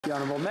The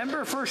Honourable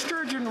Member for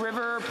Sturgeon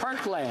River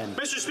Parkland.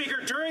 Mr. Speaker,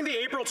 during the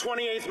April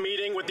 28th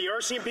meeting with the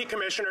RCMP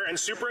Commissioner and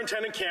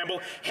Superintendent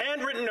Campbell,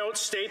 handwritten notes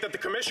state that the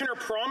Commissioner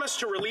promised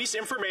to release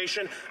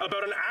information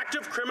about an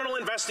active criminal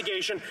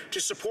investigation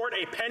to support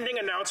a pending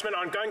announcement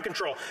on gun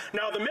control.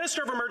 Now, the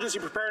Minister of Emergency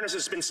Preparedness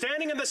has been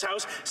standing in this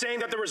House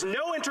saying that there was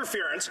no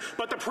interference,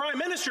 but the Prime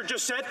Minister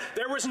just said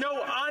there was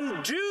no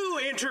undue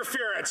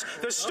interference.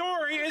 The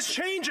story is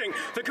changing.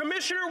 The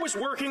Commissioner was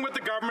working with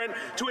the government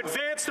to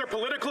advance their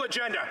political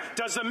agenda.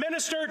 Does the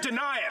Minister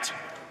deny it?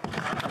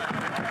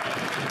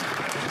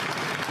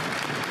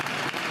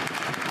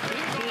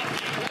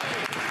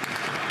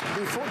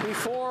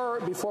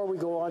 Before we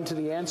go on to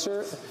the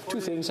answer,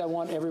 two things. I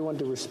want everyone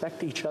to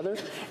respect each other.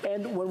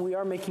 And when we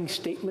are making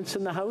statements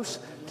in the House,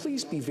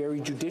 please be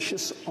very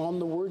judicious on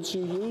the words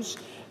you use.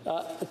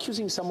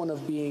 Accusing someone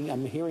of being,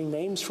 I'm hearing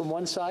names from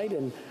one side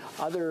and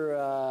other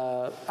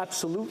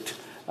absolute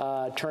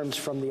terms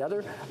from the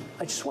other.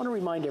 I just want to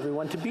remind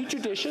everyone to be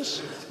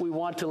judicious. We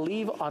want to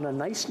leave on a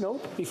nice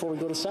note before we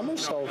go to summer.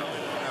 So,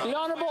 the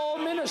Honourable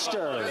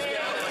Minister.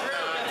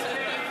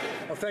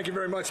 Well, thank you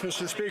very much,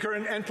 Mr. Speaker,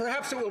 and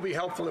perhaps it will be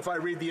helpful if I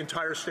read the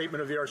entire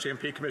statement of the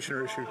RCMP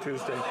Commissioner issued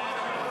Tuesday.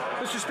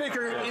 Mr.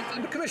 Speaker,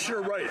 the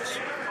Commissioner writes,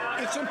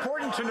 "It's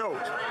important to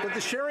note that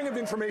the sharing of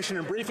information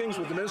and briefings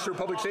with the Minister of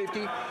Public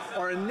Safety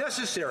are a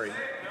necessary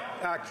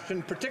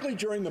action, particularly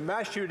during the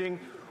mass shooting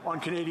on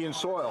Canadian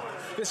soil.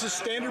 This is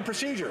standard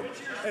procedure,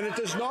 and it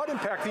does not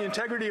impact the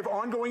integrity of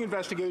ongoing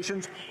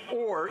investigations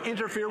or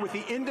interfere with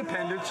the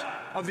independence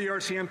of the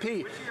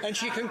RCMP." And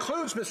she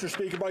concludes, Mr.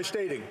 Speaker, by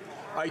stating,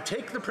 "I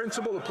take the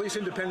principle of police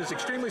independence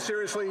extremely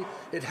seriously.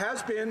 It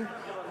has been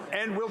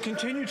and will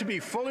continue to be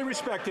fully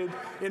respected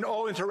in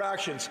all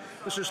interactions."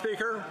 Mr.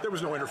 Speaker, there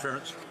was no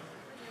interference.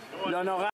 No.